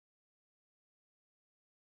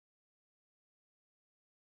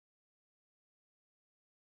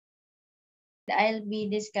I'll be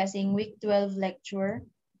discussing week 12 lecture,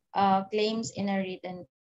 claims in a written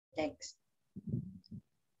text.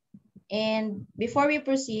 And before we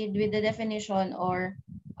proceed with the definition or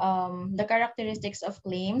the characteristics of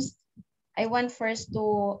claims, I want first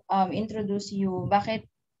to introduce you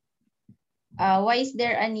why is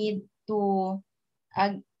there a need to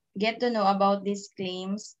get to know about these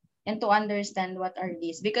claims and to understand what are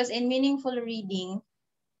these. Because in meaningful reading,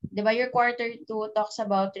 di ba, your quarter 2 talks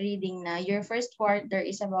about reading na. Your first quarter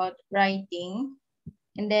is about writing.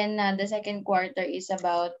 And then the second quarter is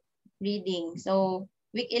about reading. So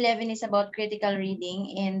week 11 is about critical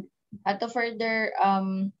reading. And to further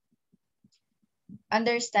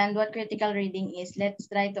understand what critical reading is, let's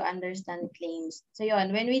try to understand claims. So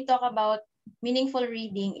yun, when we talk about meaningful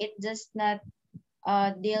reading, it just not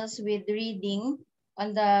deals with reading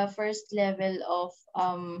on the first level of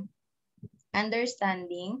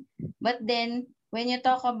understanding. But then when you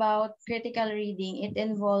talk about critical reading, it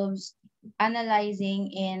involves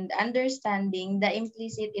analyzing and understanding the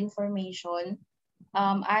implicit information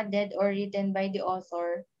added or written by the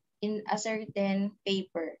author in a certain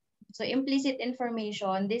paper. So implicit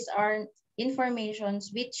information, these are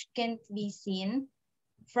informations which can't be seen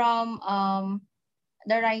from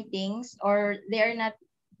the writings, or they are not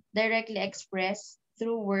directly expressed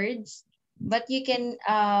through words, but you can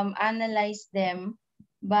analyze them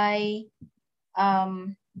by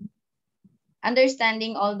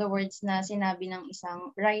understanding all the words na sinabi ng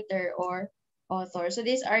isang writer or author. So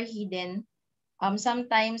these are hidden.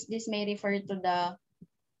 Sometimes this may refer to the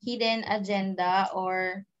hidden agenda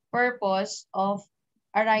or purpose of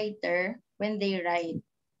a writer when they write.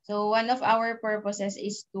 So one of our purposes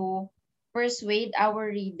is to persuade our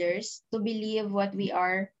readers to believe what we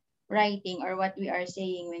are writing or what we are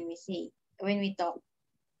saying when we talk.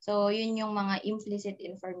 So yun yung mga implicit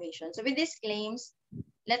information. So with these claims,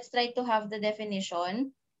 let's try to have the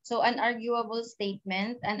definition. So an arguable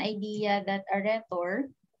statement, an idea that a rhetor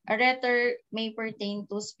may pertain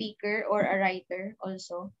to speaker or a writer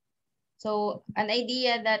also. So an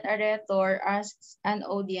idea that a rhetor asks an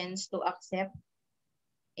audience to accept,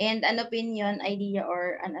 and an opinion, idea,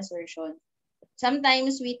 or an assertion.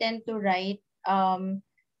 Sometimes we tend to write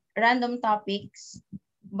random topics,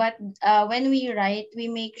 but when we write, we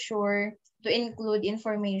make sure to include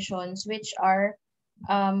informations which are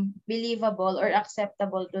believable or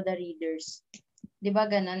acceptable to the readers. Diba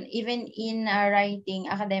ganon? Even in writing,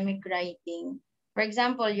 academic writing. For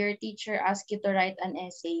example, your teacher asks you to write an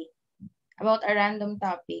essay about a random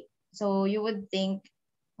topic. So you would think,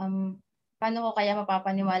 paano ko kaya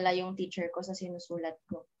mapapaniwala yung teacher ko sa sinusulat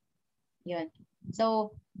ko? Yun.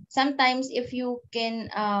 So sometimes if you can,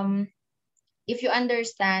 if you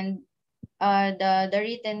understand the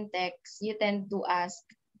written text, you tend to ask,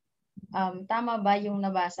 tama ba yung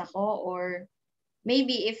nabasa ko? Or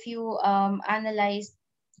maybe if you analyze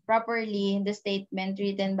properly the statement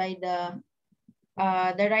written by the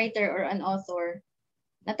writer or an author,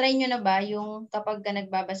 na-try nyo na ba yung kapag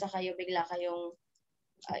nagbabasa kayo, bigla kayong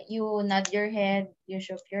you nod your head, you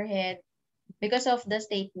shook your head because of the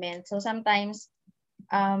statement. So sometimes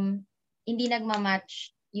hindi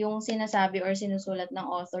nagmamatch yung sinasabi or sinusulat ng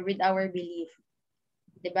author with our belief.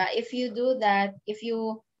 Diba? If you do that, if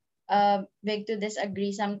you beg to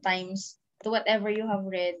disagree sometimes to whatever you have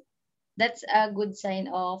read, that's a good sign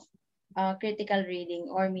of critical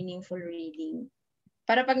reading or meaningful reading.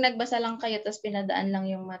 Para pag nagbasa lang kayo tapos pinadaan lang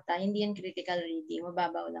yung mata, hindi yan critical reading,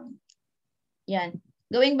 mababaw lang. Yan.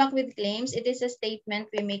 Going back with claims, it is a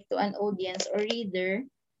statement we make to an audience or reader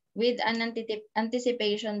with an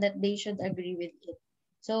anticipation that they should agree with it.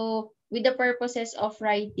 So, with the purposes of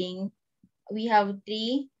writing, we have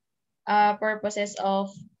three purposes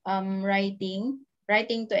of writing.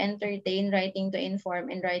 Writing to entertain, writing to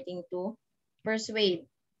inform, and writing to persuade.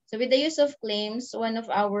 So, with the use of claims, one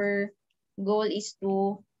of our goal is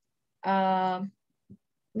to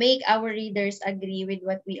make our readers agree with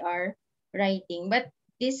what we are writing. But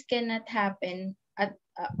this cannot happen at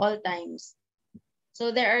all times.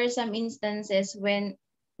 So there are some instances when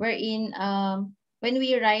we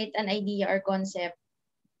write an idea or concept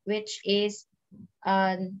which is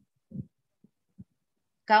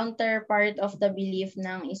counterpart of the belief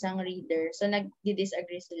ng isang reader. So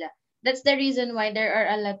nagdi-disagree sila. That's the reason why there are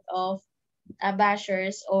a lot of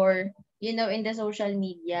bashers, or in the social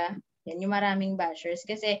media, yan yung maraming bashers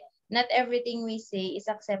kasi not everything we say is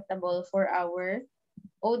acceptable for our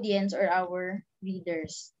audience or our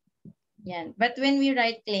readers. Yan. But when we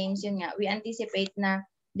write claims, yun nga, we anticipate na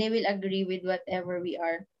they will agree with whatever we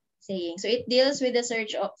are saying. So it deals with the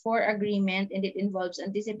search for agreement, and it involves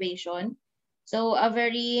anticipation. So a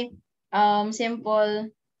very simple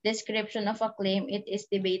description of a claim, it is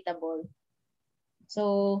debatable.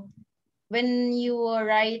 So when you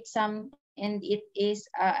write something and it is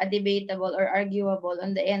a debatable or arguable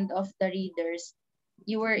on the end of the readers,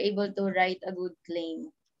 you were able to write a good claim.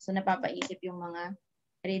 So napapaisip yung mga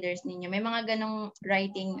readers ninyo. May mga ganong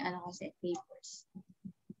writing kasi papers.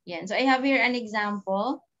 Yan. So I have here an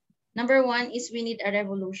example. Number 1 is we need a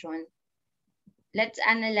revolution. Let's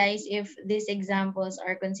analyze if these examples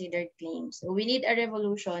are considered claims. So we need a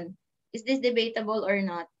revolution. Is this debatable or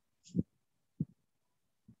not?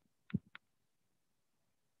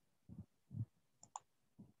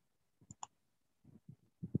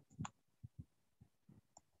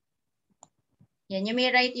 Yan, you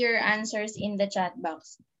may write your answers in the chat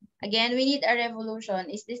box. Again, we need a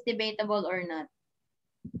revolution. Is this debatable or not?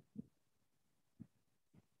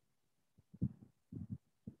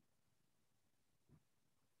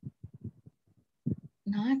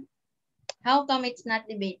 Not? How come it's not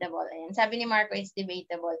debatable? Ayan, sabi ni Marco, it's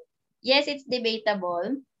debatable. Yes, it's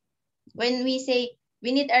debatable. When we say,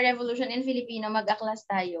 we need a revolution in Filipino, mag-aklas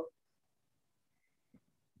tayo.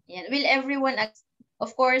 Ayan. Will everyone,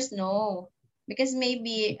 of course, no. Because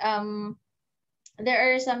maybe there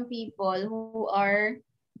are some people who are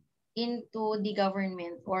into the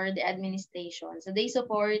government or the administration. So they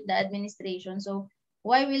support the administration. So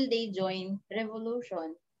why will they join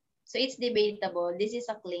revolution? So it's debatable. This is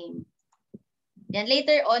a claim. Then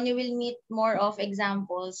later on, you will meet more of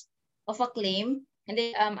examples of a claim and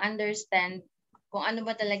then understand kung ano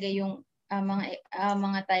ba talaga yung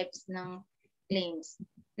mga types ng claims.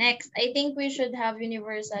 Next, I think we should have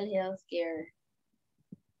universal health care.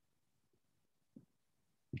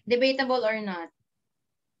 Debatable or not?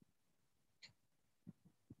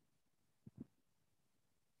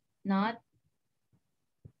 Not?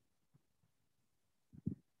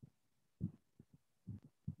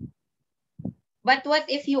 But what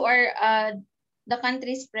if you are the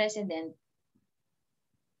country's president?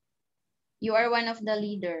 You are one of the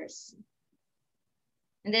leaders.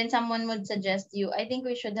 And then someone would suggest you, I think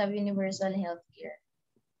we should have universal health care.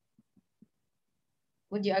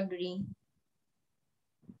 Would you agree?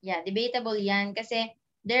 Yeah, debatable yan. Kasi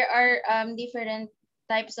there are different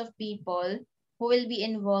types of people who will be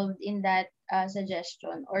involved in that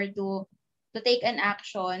suggestion or to take an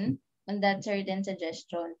action on that certain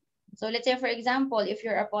suggestion. So let's say, for example, if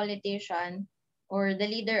you're a politician or the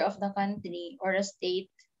leader of the country or a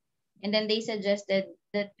state, and then they suggested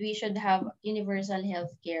that we should have universal health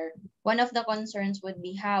care, one of the concerns would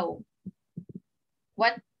be how?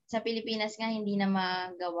 What sa Pilipinas nga hindi na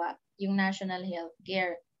magawa yung national health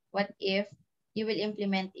care? What if you will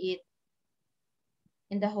implement it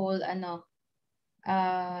in the whole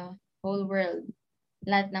whole world,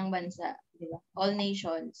 lahat ng bansa, di ba? All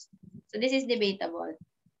nations. So this is debatable.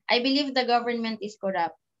 I believe the government is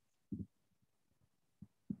corrupt.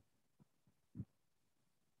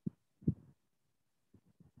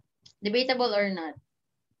 Debatable or not?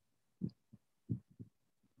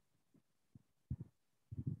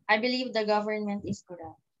 I believe the government is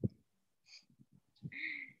corrupt.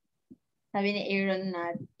 Sabi ni Aaron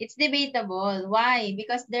Nat, it's debatable. Why?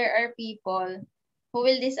 Because there are people who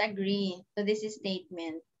will disagree to this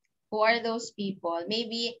statement. Who are those people?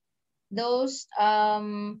 Maybe those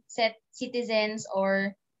citizens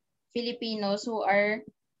or Filipinos who are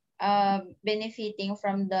benefiting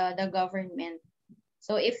from the government.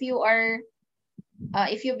 So if you are,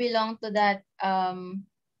 if you belong to that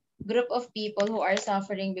group of people who are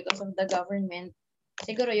suffering because of the government,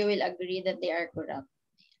 siguro you will agree that they are corrupt.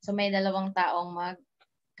 So may dalawang taong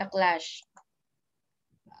magka-clash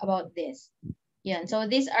about this. Yan. So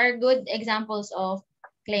these are good examples of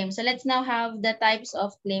claims. So let's now have the types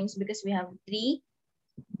of claims because we have 3.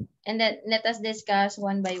 And then let us discuss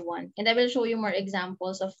one by one. And I will show you more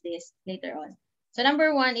examples of this later on. So number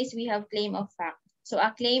 1 is we have claim of fact. So a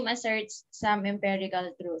claim asserts some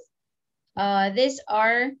empirical truth. These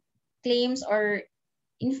are claims or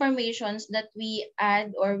informations that we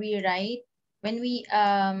add or we write when we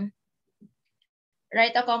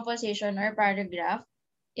write a composition or paragraph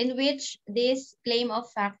in which this claim of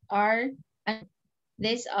fact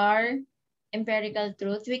these are empirical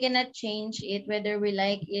truth. We cannot change it whether we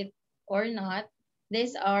like it or not.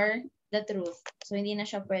 These are the truth. So hindi na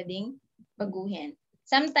siya pwedeng baguhin.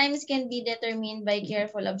 Sometimes can be determined by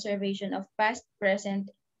careful observation of past,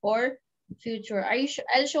 present, or future.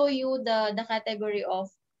 I'll show you the category of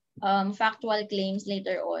factual claims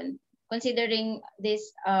later on, considering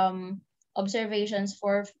these observations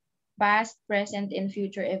for past, present, and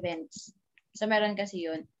future events. So meron kasi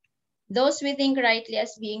yun. Those we think rightly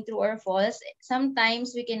as being true or false,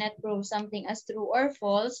 sometimes we cannot prove something as true or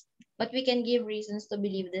false, but we can give reasons to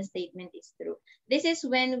believe the statement is true. This is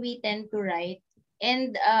when we tend to write,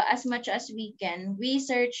 and as much as we can, we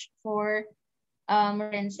search for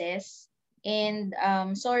references and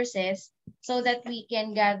sources so that we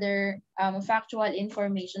can gather factual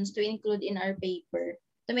informations to include in our paper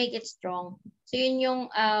to make it strong. So yun yung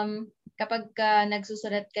kapag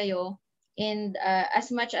nagsusulat kayo, and as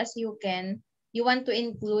much as you can, you want to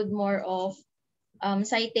include more of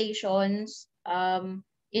citations,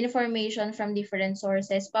 information from different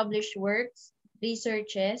sources, published works,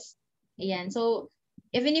 researches. Ayan. So,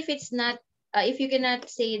 even if it's not, if you cannot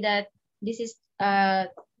say that this is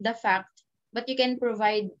the fact, but you can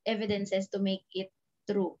provide evidences to make it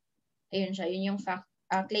true. Ayun siya. Yun yung fact,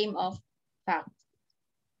 claim of fact.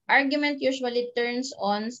 Argument usually turns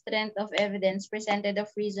on strength of evidence presented of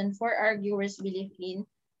reason for arguers' belief in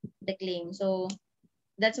the claim. So,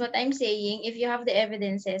 that's what I'm saying. If you have the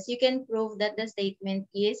evidences, you can prove that the statement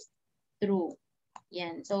is true.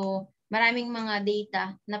 Yan. So, maraming mga data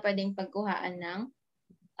na pwedeng pagkuhaan ng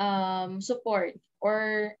support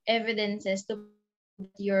or evidences to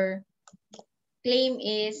your claim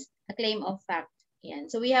is a claim of fact. Yan.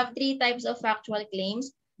 So, we have 3 types of factual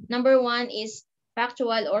claims. Number 1 is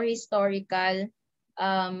factual or historical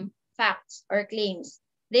facts or claims.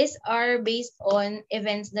 These are based on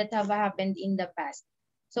events that have happened in the past.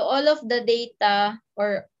 So all of the data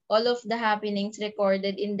or all of the happenings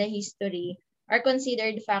recorded in the history are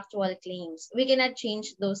considered factual claims. We cannot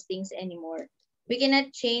change those things anymore. We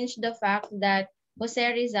cannot change the fact that Jose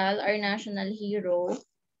Rizal, our national hero,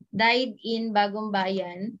 died in Bagong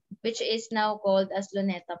Bayan, which is now called as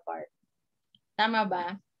Luneta Park. Tama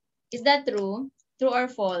ba? Is that true? True or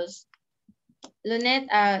false?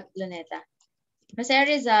 Luneta. Jose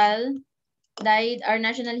Rizal died, our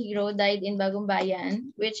national hero died in Bagong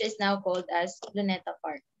Bayan, which is now called as Luneta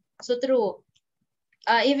Park. So true.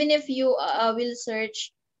 Even if you will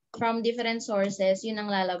search from different sources, yun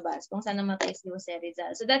ang lalabas kung saan namatay si Jose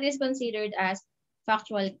Rizal. So that is considered as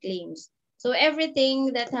factual claims. So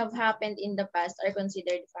everything that have happened in the past are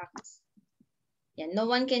considered facts. Yan, no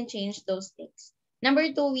one can change those things.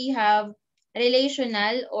 Number 2, we have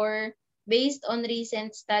relational or based on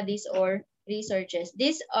recent studies or researches.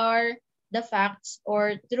 These are the facts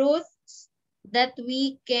or truths that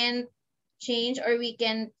we can change or we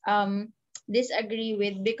can disagree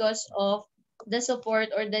with because of the support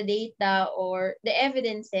or the data or the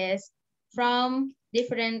evidences from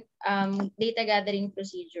different data gathering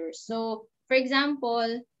procedures. So, for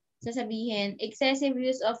example, sasabihin, excessive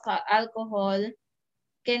use of alcohol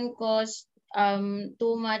can cause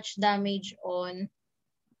too much damage on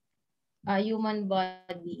human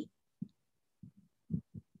body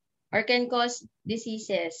or can cause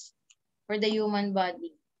diseases for the human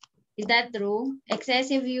body. Is that true?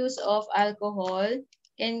 Excessive use of alcohol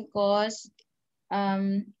can cause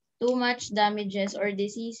too much damages or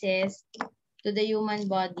diseases to the human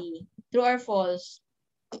body. True or false?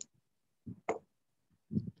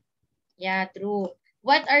 Yeah, true.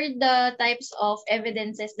 What are the types of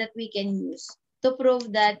evidences that we can use to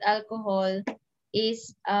prove that alcohol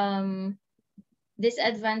is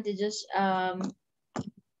disadvantageous,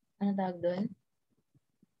 ano tawag doon?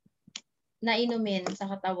 Na inumin sa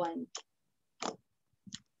katawan?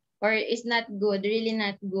 Or is not good, really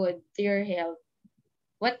not good to your health?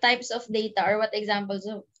 What types of data or what examples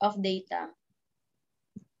of data?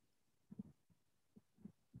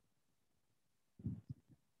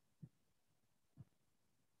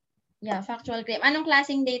 Yeah, factual claim. Anong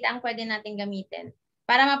klaseng data ang pwede natin gamitin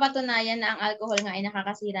para mapatunayan na ang alcohol nga ay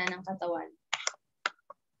nakakasira ng katawan?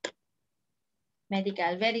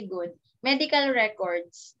 Medical, very good. Medical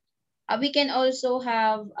records. We can also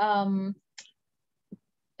have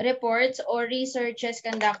reports or researches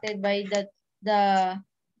conducted by the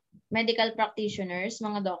medical practitioners,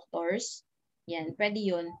 mga doctors. Yan, pwede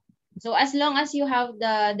yun. So as long as you have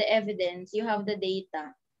the evidence, you have the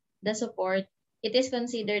data, the support, it is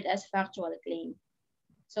considered as factual claim.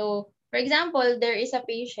 So, for example, there is a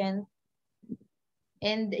patient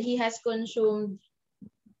and he has consumed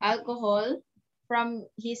alcohol from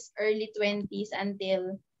his early 20s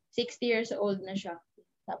until 60 years old na siya.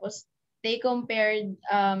 Tapos, they compared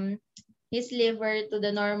his liver to the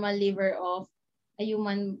normal liver of a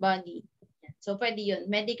human body. So, pwede yun.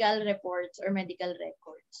 Medical reports or medical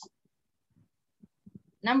records.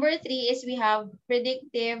 Number 3 is we have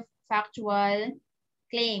predictive factual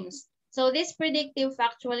claims. So, these predictive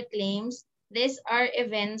factual claims, these are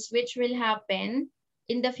events which will happen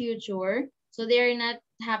in the future. So, they are not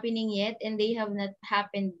happening yet and they have not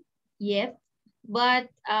happened yet. But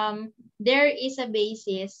there is a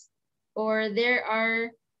basis or there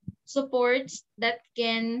are supports that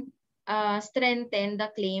can strengthen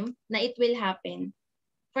the claim na it will happen.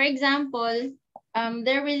 For example,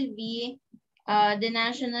 there will be the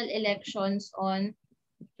national elections on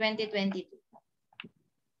 2022.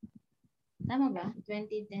 Tama ba?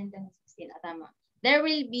 2010, 2016. Tama. There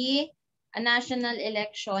will be a national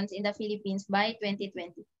elections in the Philippines by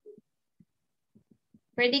 2022.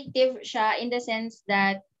 Predictive siya in the sense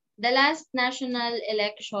that the last national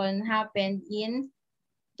election happened in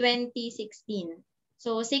 2016.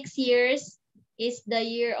 So 6 years is the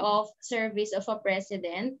year of service of a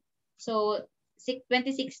president. So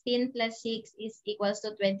 2016 plus 6 is equals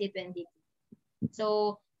to 2022.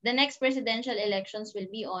 So the next presidential elections will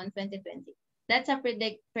be on 2020. That's a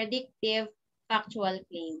predictive factual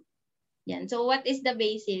claim. Yan. So what is the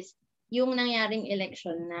basis? Yung nangyaring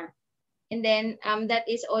election na. And then that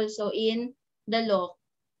is also in the law,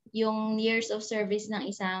 yung years of service ng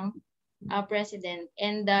isang president.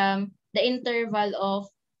 And the interval of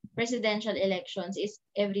presidential elections is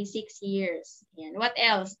every 6 years. Yan. What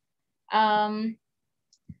else? Taal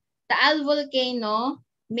volcano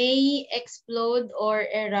may explode or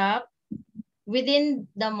erupt within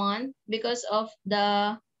the month because of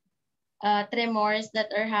the tremors that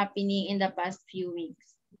are happening in the past few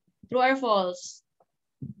weeks. True or false?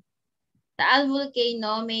 Taal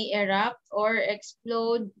volcano may erupt or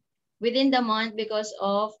explode within the month because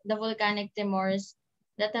of the volcanic tremors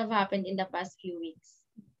that have happened in the past few weeks.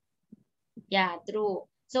 Yeah, true.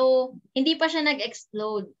 So, hindi pa siya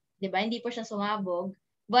nag-explode, 'di ba? Hindi pa siya sumabog,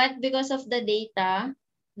 but because of the data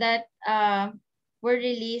that were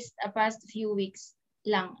released past few weeks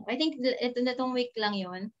lang. I think ito na tong week lang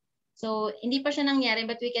 'yon. So, hindi pa siya nangyari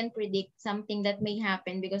but we can predict something that may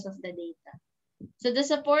happen because of the data. So the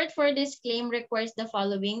support for this claim requires the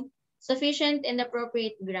following: sufficient and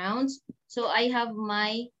appropriate grounds. So I have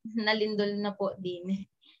my nalindol na po din.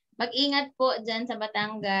 Mag-ingat po dyan sa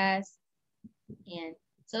Batangas. Ayan.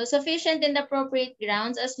 So sufficient and appropriate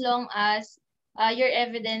grounds as long as your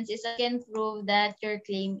evidence is can prove that your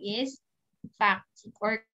claim is fact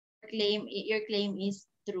or your claim is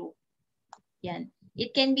true. Yan.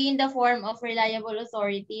 It can be in the form of reliable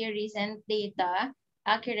authority, recent data,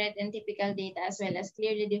 accurate and typical data, as well as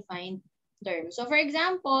clearly defined terms. So for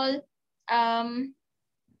example,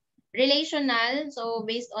 relational, so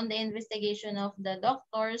based on the investigation of the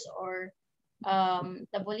doctors or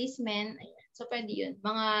the policemen, so pwede yun,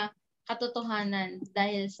 mga katotohanan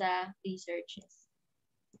dahil sa researches.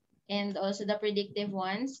 And also the predictive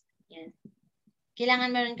ones, yan.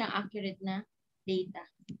 Kailangan meron kang accurate na data.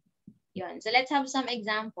 Yun. So let's have some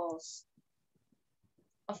examples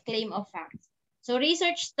of claim of facts. So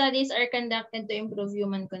research studies are conducted to improve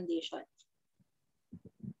human condition.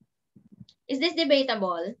 Is this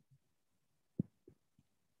debatable?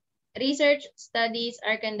 Research studies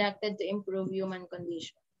are conducted to improve human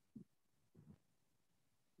condition.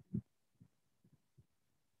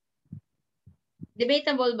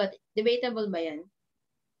 Debatable ba yan?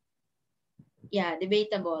 Yeah,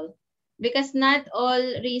 debatable. Because not all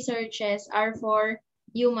researches are for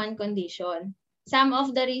human condition. Some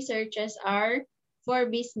of the researches are for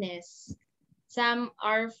business. Some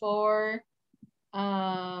are for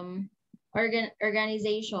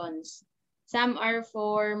organizations. Some are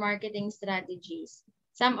for marketing strategies.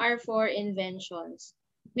 Some are for inventions.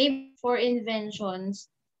 Maybe for inventions,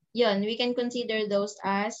 yun, we can consider those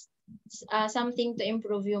as something to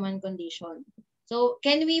improve human condition. So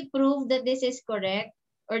can we prove that this is correct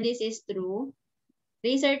or this is true?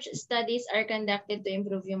 Research studies are conducted to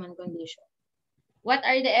improve human condition. What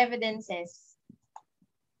are the evidences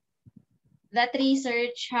that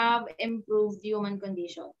research have improved human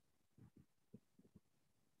condition?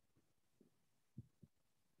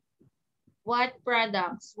 What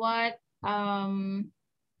products, what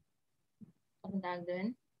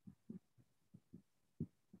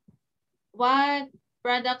what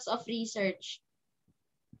products of research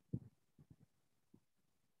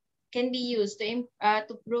can be used to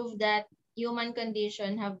prove that human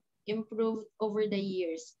condition have improved over the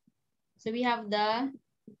years? So we have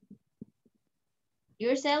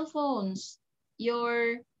your cell phones,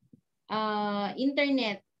 your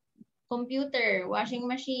internet, computer, washing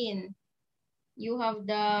machine. You have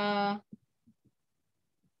the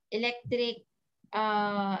electric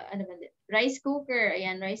rice cooker.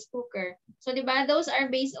 Ayan, rice cooker. So, di ba, those are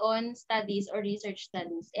based on studies or research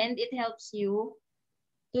studies. And it helps you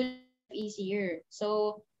to live easier.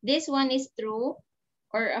 So, this one is true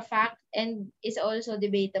or a fact and is also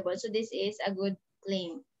debatable. So, this is a good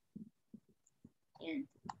claim. Ayan.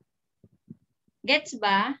 Gets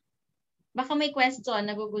ba? Baka may question,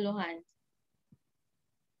 naguguluhan.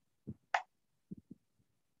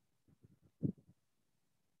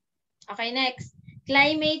 Okay, next.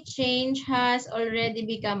 Climate change has already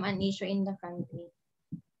become an issue in the country.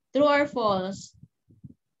 True or false?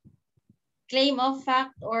 Claim of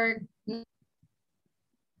fact or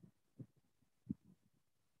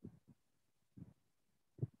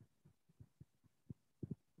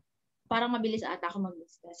parang mabilis ata ako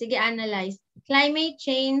mag-discuss. Sige, analyze. Climate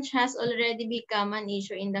change has already become an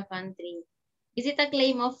issue in the country. Is it a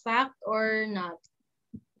claim of fact or not?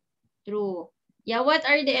 True. Yeah, what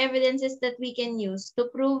are the evidences that we can use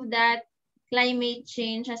to prove that climate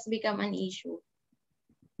change has become an issue?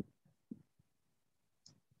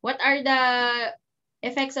 What are the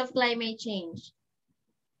effects of climate change?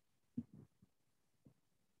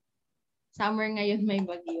 Summer ngayon may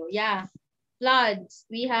bagyo. Yeah. Floods.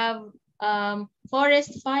 We have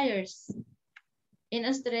forest fires in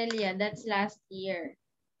Australia. That's last year.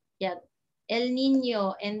 Yeah. El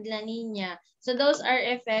Nino and La Nina. So those are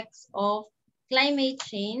effects of climate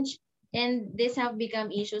change, and these have become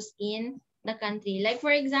issues in the country. Like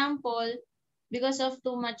for example, because of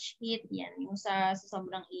too much heat yan, yung sa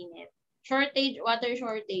sobrang init. Shortage, water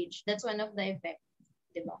shortage, that's one of the effects,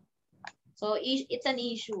 diba? So it's an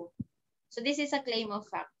issue. So this is a claim of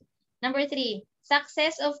fact. Number 3,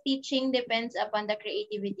 success of teaching depends upon the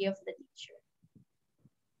creativity of the teacher.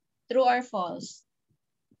 True or false?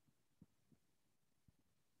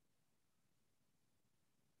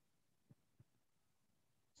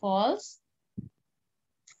 False.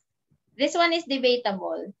 This one is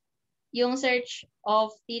debatable. Yung search of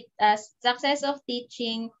success of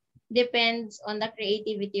teaching depends on the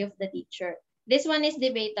creativity of the teacher. This one is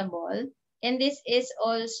debatable, and this is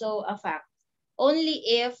also a fact.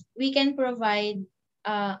 Only if we can provide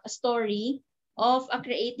a story of a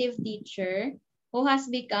creative teacher who has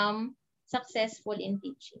become successful in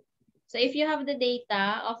teaching. So if you have the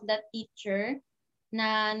data of that teacher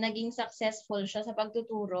na naging successful siya sa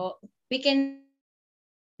pagtuturo, we can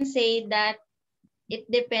say that it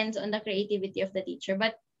depends on the creativity of the teacher.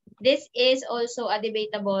 But this is also a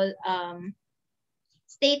debatable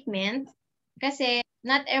statement kasi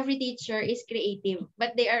not every teacher is creative,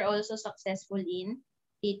 but they are also successful in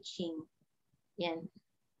teaching. Yan.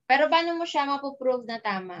 Pero paano mo siya mapuprove na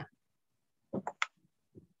tama?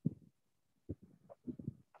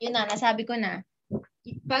 Yun na, nasabi ko na.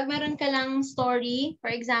 Pag meron ka lang story, for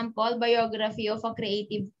example, biography of a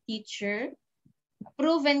creative teacher,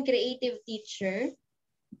 proven creative teacher,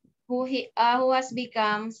 who has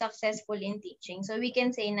become successful in teaching. So we can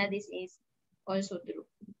say na this is also true.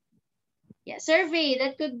 Yeah, survey,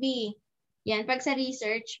 that could be. Yan, pag sa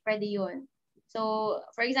research, pwede yun. So,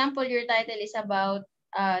 for example, your title is about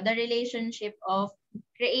the relationship of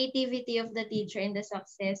creativity of the teacher and the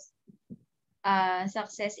success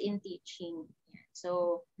in teaching.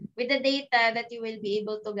 So, with the data that you will be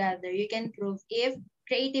able to gather, you can prove if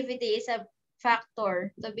creativity is a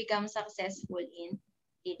factor to become successful in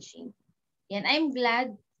teaching. Yan, I'm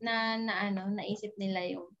glad na naisip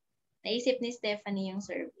ni Stephanie yung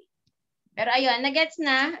survey. Pero ayun, nagets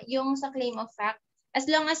na yung sa claim of fact. As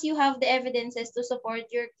long as you have the evidences to support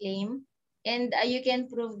your claim and you can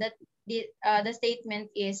prove that the statement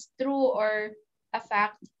is true or a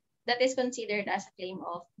fact, that is considered as a claim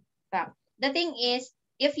of fact. The thing is,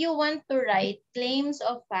 if you want to write claims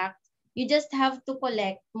of fact, you just have to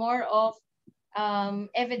collect more of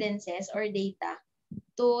evidences or data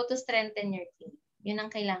to strengthen your claim. Yun ang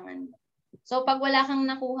kailangan mo. So pag wala kang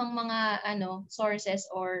nakuhang mga sources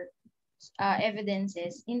or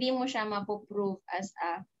evidences, hindi mo siya mapuprove as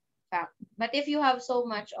a fact. But if you have so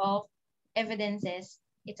much of evidences,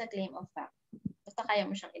 it's a claim of fact. Basta kaya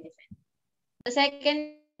mo siyang i-defend. The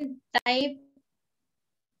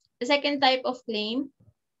second type of claim.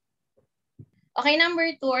 Okay, number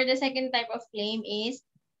 2, or the second type of claim is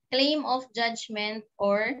claim of judgment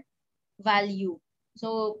or value.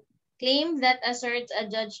 So, claim that asserts a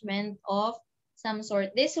judgment of some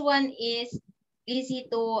sort. This one is easy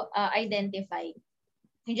to identify.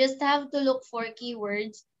 You just have to look for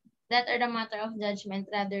keywords that are the matter of judgment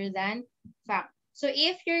rather than fact. So,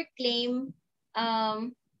 if your claim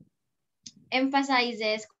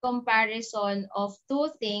emphasizes comparison of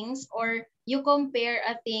two things, or you compare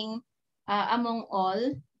a thing among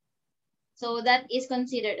all, so that is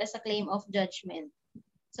considered as a claim of judgment.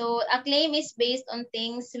 So a claim is based on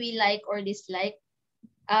things we like or dislike.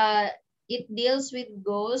 It deals with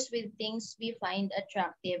goals with things we find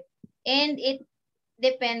attractive, and it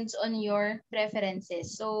depends on your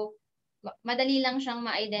preferences. So madali lang siyang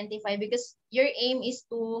ma-identify because your aim is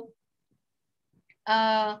to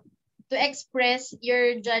express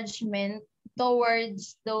your judgment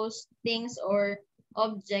towards those things or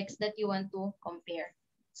objects that you want to compare.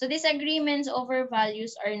 So disagreements over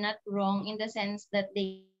values are not wrong in the sense that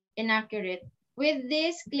they are inaccurate. With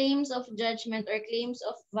these claims of judgment or claims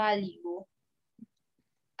of value,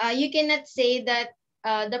 you cannot say that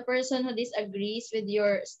the person who disagrees with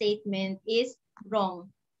your statement is wrong.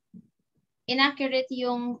 Inaccurate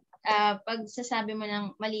yung pagsasabi mo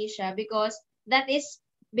ng mali siya because that is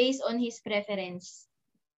based on his preference.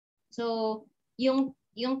 So, yung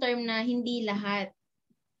term na hindi lahat.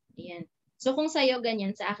 Ayan. So, kung sa'yo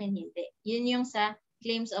ganyan, sa akin hindi. Yun yung sa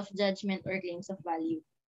claims of judgment or claims of value.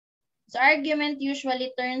 So, argument usually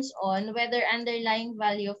turns on whether underlying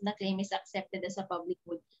value of the claim is accepted as a public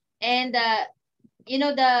good. And, you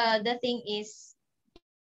know, the thing is,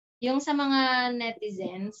 yung sa mga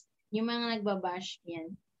netizens, yung mga nagbabash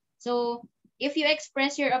yan. So, if you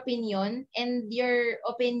express your opinion and your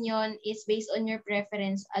opinion is based on your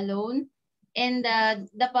preference alone and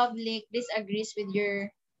the public disagrees with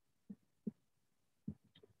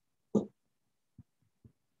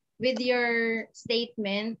your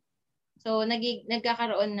statement, so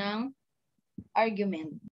nagkakaroon ng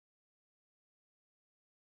argument.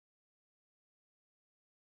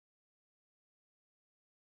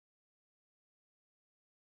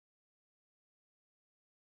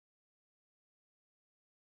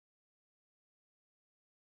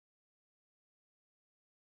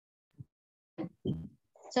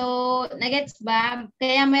 So, nagets ba?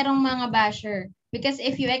 Kaya merong mga basher. Because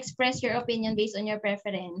if you express your opinion based on your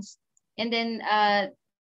preference, and then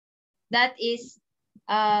that is,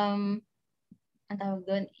 ang tawag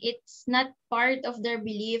doon, it's not part of their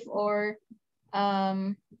belief or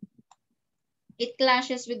it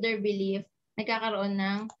clashes with their belief, nagkakaroon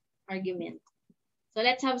ng argument. So,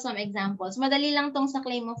 let's have some examples. Madali lang tong sa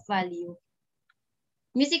claim of value.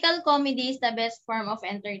 Musical comedy is the best form of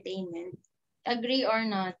entertainment. Agree or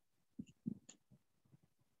not?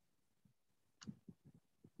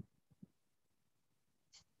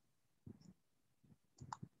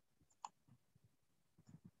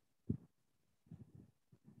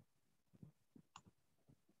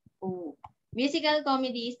 Oh. Musical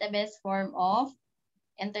comedy is the best form of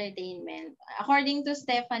entertainment. According to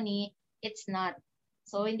Stephanie, it's not.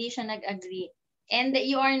 So, hindi siya nag-agree. And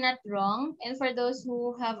you are not wrong. And for those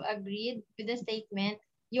who have agreed with the statement,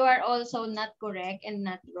 you are also not correct and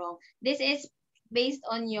not wrong. This is based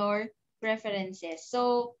on your preferences.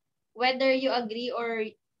 So, whether you agree or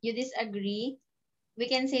you disagree, we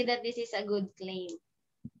can say that this is a good claim.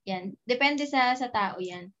 Yan. Depende sa tao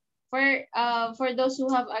yan. For those who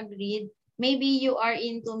have agreed, maybe you are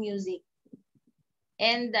into music.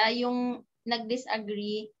 And yung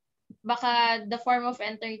nag-disagree, baka the form of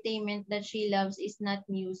entertainment that she loves is not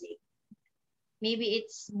music. Maybe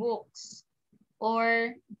it's books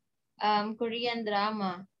or Korean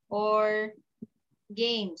drama or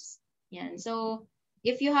games. Yan. So,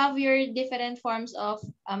 if you have your different forms of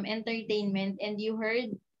entertainment and you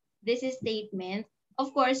heard this statement,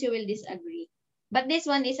 of course, you will disagree. But this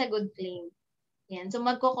one is a good claim. Yan. So,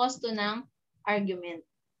 magkukos to ng argument.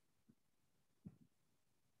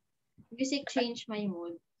 Music changed my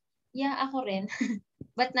mood. Yeah, ako rin.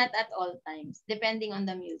 But not at all times. Depending on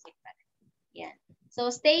the music. Yan.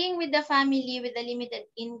 So, staying with the family with a limited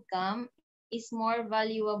income is more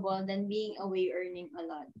valuable than being away earning a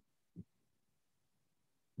lot.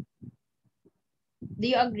 Do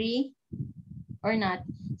you agree or not?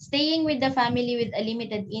 Staying with the family with a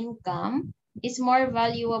limited income is more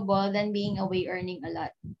valuable than being away earning a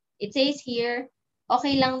lot. It says here,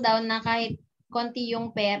 okay lang daw na kahit konti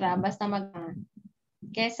yung pera, basta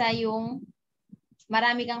kesa yung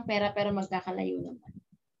marami kang pera pero magkakalayo naman.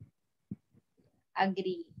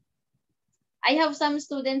 Agree. I have some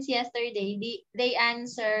students yesterday, they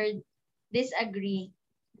answered disagree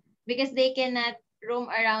because they cannot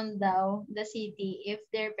roam around daw the city if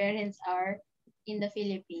their parents are in the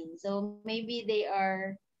Philippines. So maybe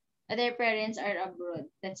their parents are abroad.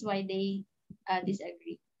 That's why they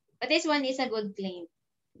disagree. But this one is a good claim.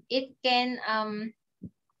 It can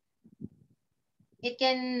it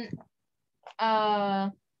can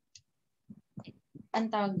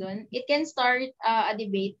start a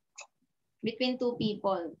debate between two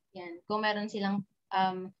people. Yan, kung meron silang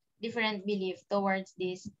different belief towards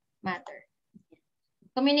this matter.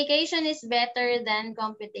 Communication is better than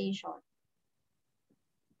computation.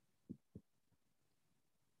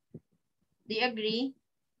 Do you agree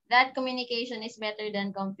that communication is better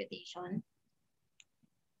than computation?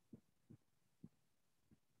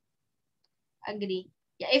 Agree.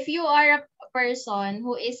 Yeah, if you are a person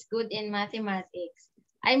who is good in mathematics,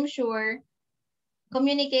 I'm sure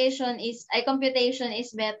computation is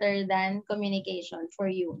better than communication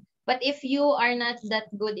for you. But if you are not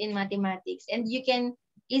that good in mathematics and you can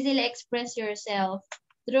easily express yourself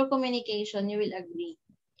through communication, you will agree.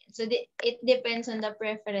 So it depends on the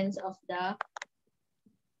preference of the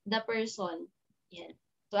person, yeah,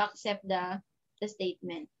 to accept the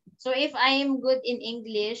statement. So if I'm good in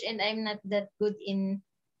English and I'm not that good in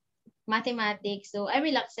mathematics, so I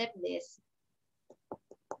will accept this.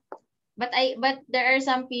 But there are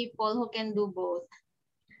some people who can do both.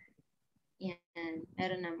 Yan,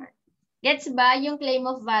 meron naman. Gets ba yung claim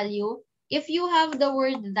of value? If you have the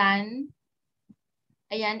word than,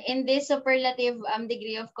 ayan, in this superlative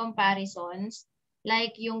degree of comparisons,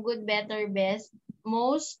 like yung good, better, best,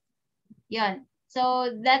 most, yan.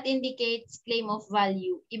 So, that indicates claim of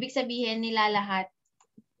value. Ibig sabihin, nilalahat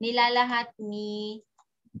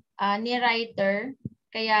ni writer,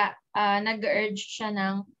 kaya nag-urge siya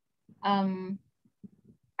ng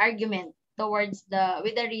argument towards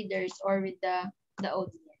with the readers or with the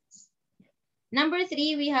audience. Number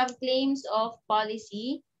 3, we have claims of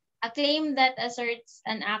policy. A claim that asserts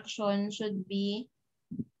an action should be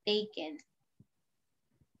taken.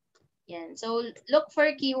 Yan. So, look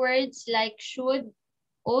for keywords like should,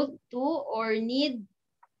 ought to, or need.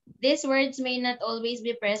 These words may not always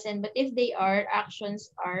be present, but if they are,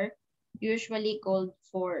 actions are usually called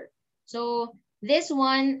for. So, this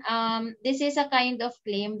one, this is a kind of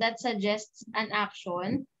claim that suggests an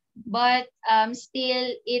action, but still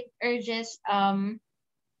it urges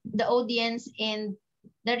the audience and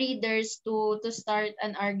the readers to start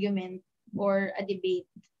an argument or a debate,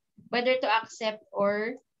 whether to accept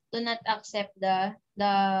or to not accept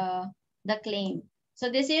the claim.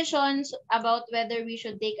 So decisions about whether we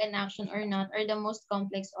should take an action or not are the most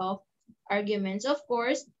complex of arguments, of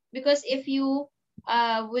course, because if you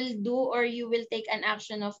will do or you will take an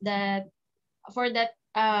action of that for that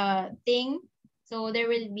thing, so there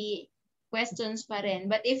will be questions pa rin.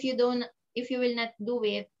 But if you will not do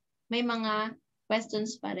it, may mga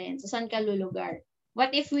questions pa rin. So saan ka lulugar?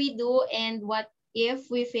 What if we do and what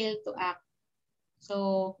if we fail to act?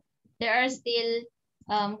 So there are still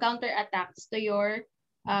counterattacks to your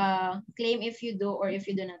claim if you do or if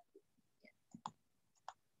you do not.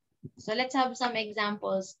 So let's have some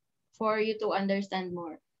examples for you to understand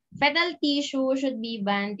more. Fetal tissue should be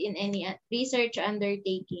banned in any research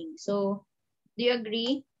undertaking. So do you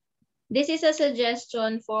agree? This is a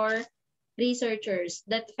suggestion for researchers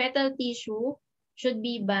that fetal tissue should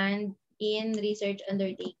be banned in research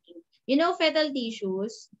undertaking. You know fetal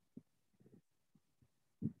tissues?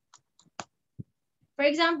 For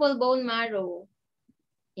example, bone marrow.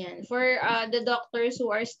 Yan. For the doctors who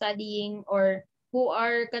are studying or who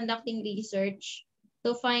are conducting research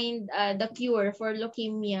to find the cure for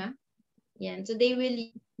leukemia, yan. So they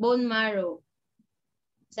will use bone marrow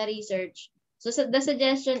sa research. So the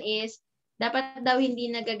suggestion is, dapat daw hindi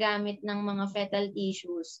nagagamit ng mga fetal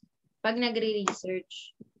tissues pag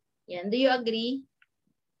nagre-research. Yan. Do you agree?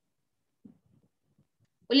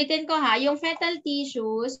 Ulitin ko ha, yung fetal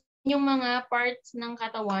tissues, yung mga parts ng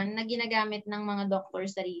katawan na ginagamit ng mga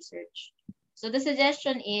doctors sa research. So the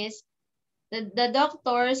suggestion is, the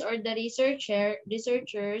doctors or the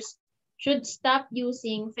researchers should stop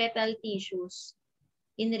using fetal tissues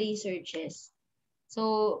in researches.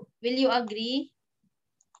 So, will you agree?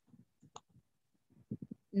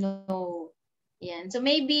 No. Yan. So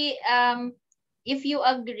maybe if you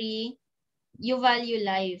agree, you value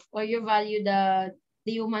life or you value the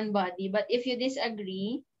human body. But if you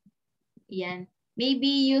disagree, yan,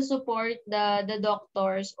 maybe you support the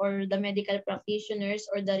doctors or the medical practitioners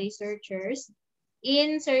or the researchers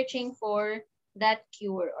in searching for that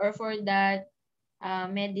cure or for that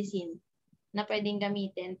medicine na pwedeng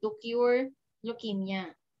gamitin to cure leukemia.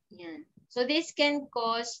 Yan. So this can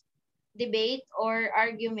cause debate or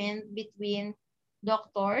argument between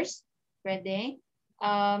doctors, pwede,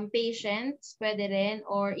 patients, pwede rin,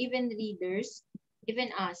 or even readers,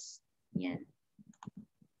 even us. Yan.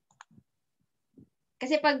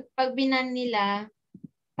 Kasi pag binan nila,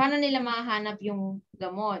 paano nila mahanap yung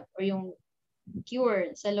gamot or yung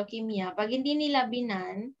cure sa leukemia? Pag hindi nila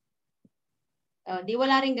binan, di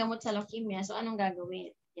wala rin gamot sa leukemia. So, anong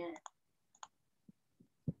gagawin? Yan.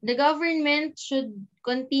 The government should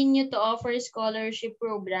continue to offer scholarship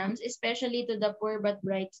programs, especially to the poor but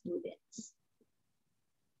bright students.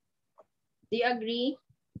 Do you agree?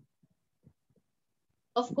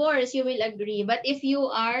 Of course, you will agree. But if you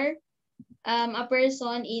are a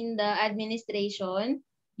person in the administration,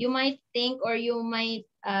 you might think or you might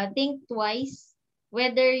think twice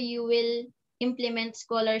whether you will implement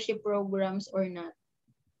scholarship programs or not.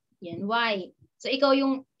 Yan. Why? So ikaw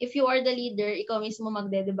if you are the leader, ikaw mismo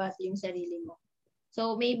magdedebate yung sarili mo.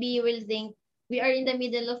 So maybe you will think, we are in the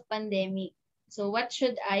middle of pandemic. So what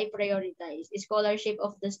should I prioritize? Scholarship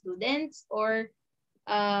of the students or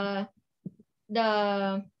uh,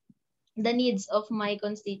 the needs of my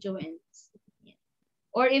constituents?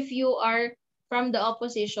 Or if you are from the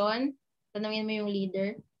opposition, tanungin mo yung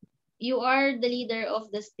leader, you are the leader of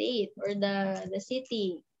the state or the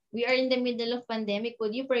city. We are in the middle of pandemic.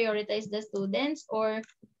 Would you prioritize the students or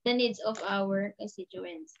the needs of our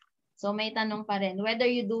constituents? So may tanong pa rin. Whether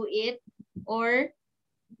you do it or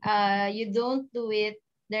you don't do it,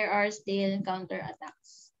 there are still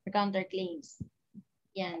counterattacks or counterclaims.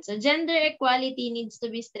 Yan. So gender equality needs to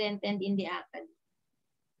be strengthened in the academy.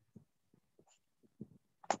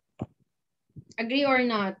 Agree or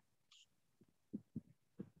not?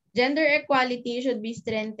 Gender equality should be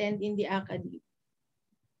strengthened in the academy.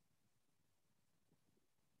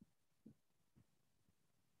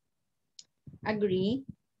 Agree.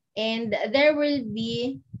 And there will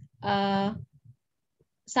be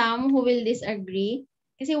some who will disagree.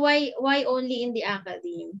 Kasi why only in the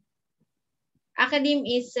academe? Academe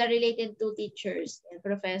is related to teachers and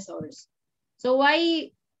professors. So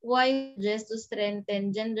why just to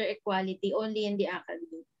strengthen gender equality only in the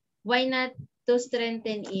academy? Why not to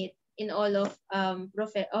strengthen it in all of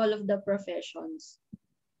the professions?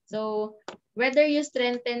 So whether you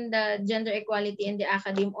strengthen the gender equality in the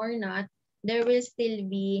academe or not, there will still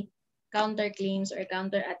be counterclaims or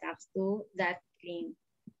counterattacks to that claim.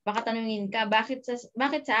 Baka tanungin ka, bakit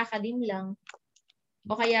sa academe lang?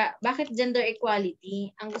 O kaya, bakit gender equality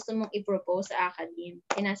ang gusto mong i-propose sa academe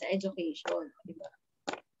e nasa education? Diba?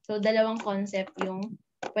 So, dalawang concept yung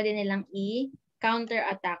pwede nilang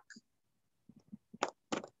i-counterattack.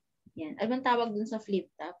 Yan. Ano bang tawag dun sa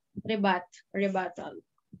flip-top? Rebuttal.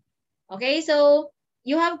 Okay, so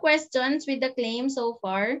you have questions with the claim so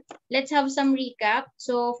far. Let's have some recap.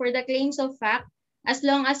 So, for the claims of fact, as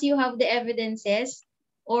long as you have the evidences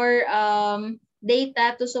or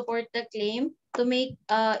data to support the claim, to make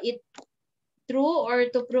it true or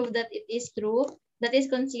to prove that it is true, that is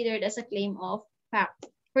considered as a claim of fact.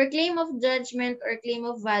 For claim of judgment or claim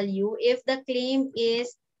of value, if the claim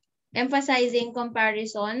is emphasizing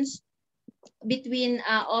comparisons between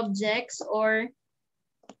objects or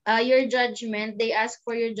your judgment, they ask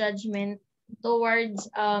for your judgment towards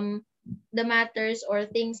the matters or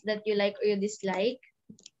things that you like or you dislike.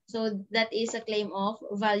 So that is a claim of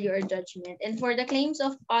value or judgment. And for the claims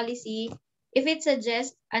of policy, if it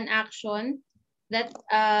suggests an action that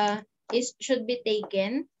should be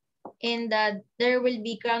taken, and that there will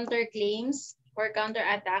be counterclaims or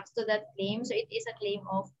counterattacks to that claim, so it is a claim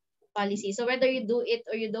of policy. So whether you do it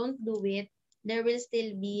or you don't do it, there will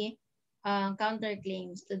still be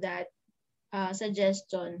counterclaims to that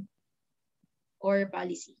suggestion or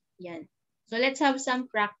policy. Yan. So let's have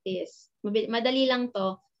some practice. Madali lang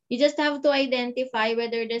to. You just have to identify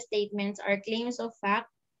whether the statements are claims of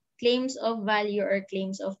fact, claims of value, or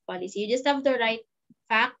claims of policy. You just have to write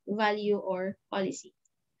fact, value, or policy.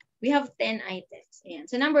 We have 10 items. Ayan.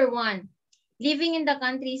 So number 1, living in the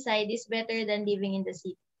countryside is better than living in the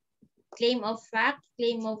city. Claim of fact,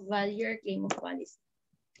 claim of value, or claim of policy.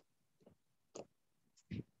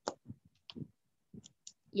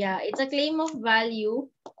 Yeah, it's a claim of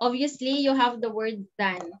value. Obviously, you have the word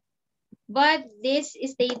than. But this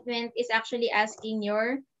statement is actually asking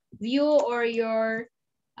your view or your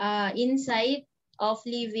insight of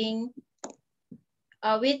living,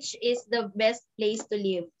 which is the best place to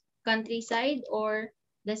live, countryside or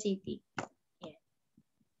the city. Yeah.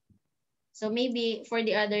 So maybe for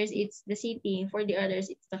the others, it's the city. For the others,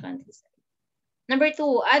 it's the countryside. Number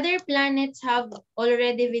 2, other planets have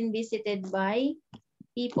already been visited by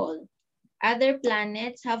people. Other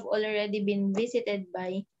planets have already been visited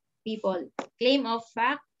by people. Claim of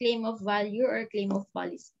fact, claim of value, or claim of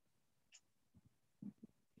policy.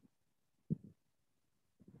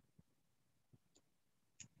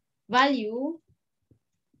 Value.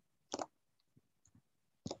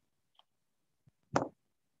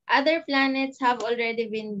 Other planets have already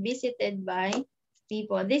been visited by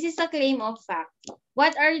people. This is a claim of fact.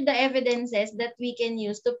 What are the evidences that we can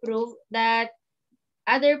use to prove that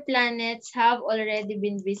other planets have already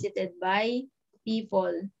been visited by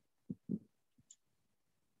people?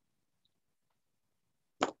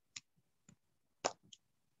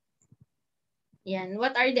 Yan.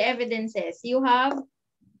 What are the evidences? You have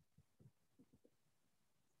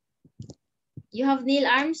Neil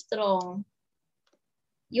Armstrong.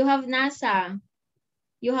 You have NASA.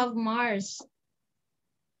 You have Mars.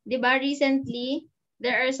 Diba, recently,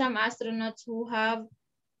 there are some astronauts who have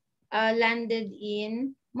landed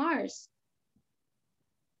in Mars.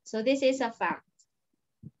 So this is a fact.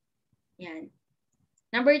 Yan.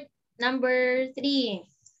 Number 3.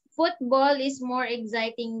 Football is more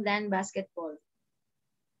exciting than basketball.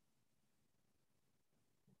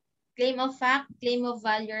 Claim of fact, claim of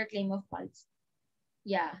value, or claim of policy.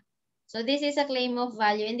 Yeah. So this is a claim of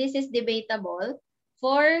value and this is debatable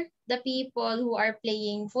for the people who are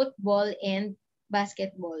playing football and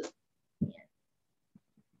basketball. Yeah.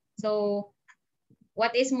 So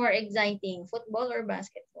what is more exciting, football or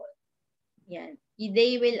basketball? Yan.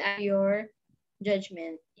 They will add your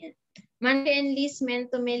judgment. Yan. Monetary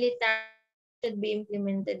enlistment to military should be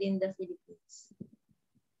implemented in the Philippines.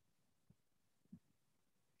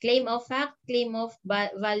 Claim of fact, claim of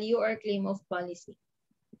value, or claim of policy?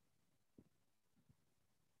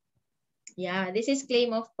 Yeah, this is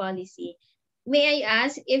claim of policy. May I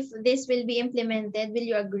ask if this will be implemented? Will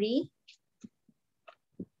you agree?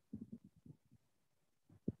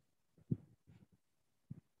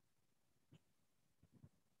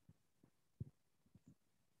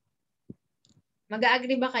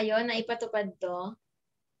 Mag-agree ba kayo na ipatupad to?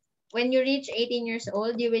 When you reach 18 years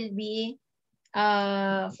old, you will be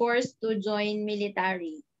forced to join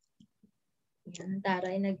military. Yan,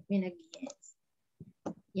 taray, nag-yes.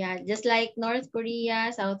 Yeah, just like North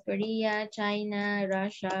Korea, South Korea, China,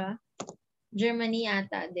 Russia, Germany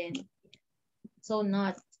ata din. So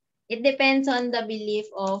not. It depends on the belief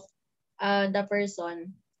of the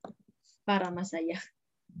person para masaya.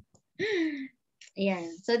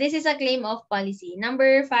 Ayan. So this is a claim of policy.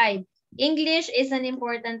 Number 5, English is an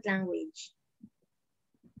important language.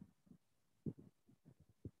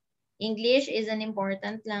 English is an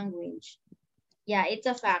important language. Yeah, it's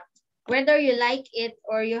a fact. Whether you like it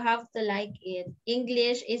or you have to like it,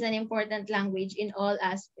 English is an important language in all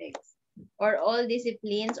aspects, or all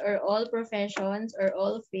disciplines, or all professions, or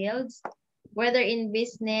all fields, whether in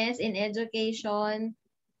business, in education,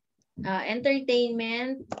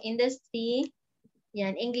 entertainment, industry.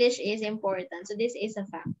 Yan, English is important. So this is a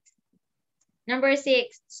fact. Number 6,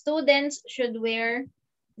 students should wear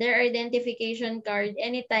their identification card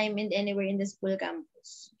anytime and anywhere in the school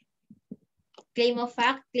campus. Claim of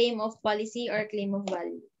fact, claim of policy, or claim of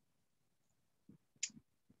value?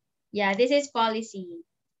 Yeah, this is policy.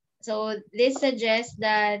 So this suggests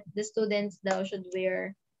that the students though should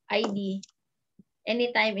wear ID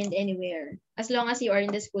anytime and anywhere, as long as you are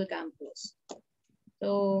in the school campus.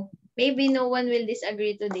 So maybe no one will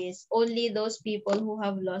disagree to this. Only those people who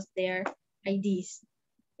have lost their IDs.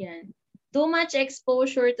 Yan. Too much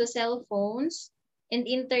exposure to cell phones and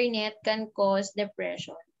internet can cause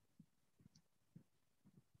depression.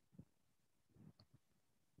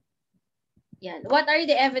 Yan. What are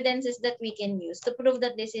the evidences that we can use to prove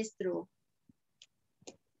that this is true?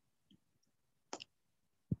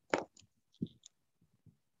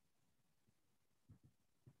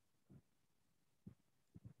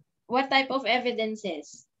 What type of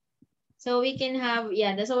evidences? So we can have,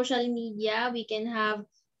 the social media, we can have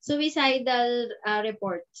suicidal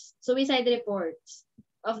reports, suicide reports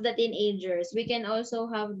of the teenagers. We can also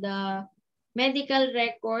have the medical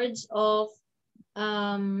records of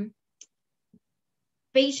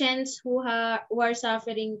patients who are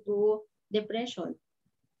suffering to depression.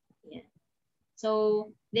 Yeah.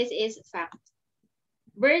 So this is fact.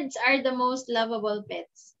 Birds are the most lovable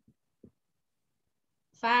pets.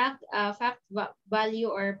 Fact, value,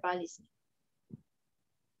 or policy?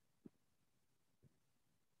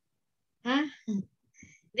 Huh?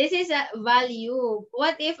 This is a value.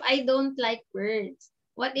 What if I don't like birds?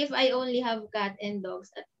 What if I only have cat and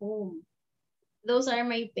dogs at home? Those are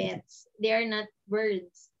my pets. They are not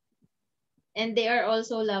birds. And they are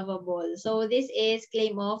also lovable. So this is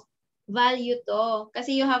claim of value to.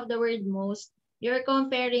 Kasi you have the word most. You're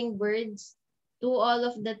comparing birds to all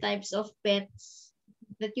of the types of pets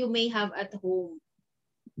that you may have at home.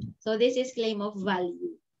 So this is claim of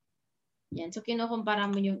value. Yan. So kinukumpara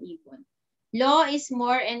mo yung ibon. Law is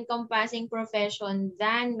more encompassing profession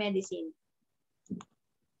than medicine.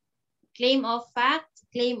 Claim of fact,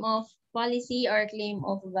 claim of policy, or claim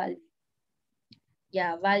of value?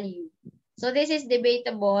 Yeah, value. So this is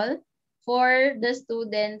debatable for the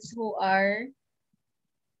students who are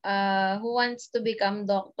who wants to become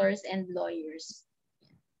doctors and lawyers.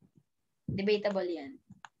 Debatable yan.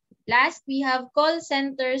 Last, we have call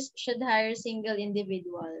centers should hire single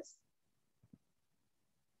individuals.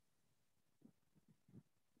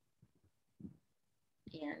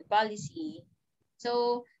 Yan, policy.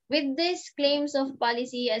 So with these claims of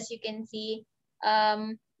policy, as you can see,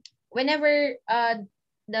 whenever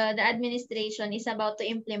the administration is about to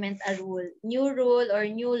implement a new rule or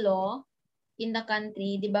new law in the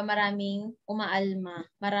country, di ba maraming umaalma,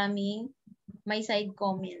 maraming may side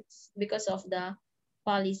comments because of the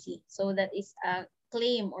policy. So that is a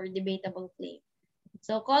claim or debatable claim.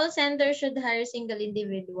 So call center should hire single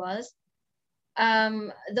individuals.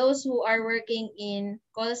 Those who are working in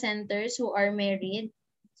call centers who are married,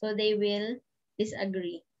 so they will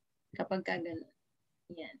disagree kapag ka ganun.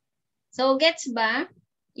 Yan. So gets ba?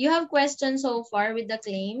 You have questions so far with the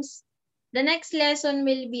claims? The next lesson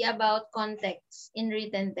will be about context in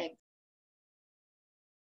written text.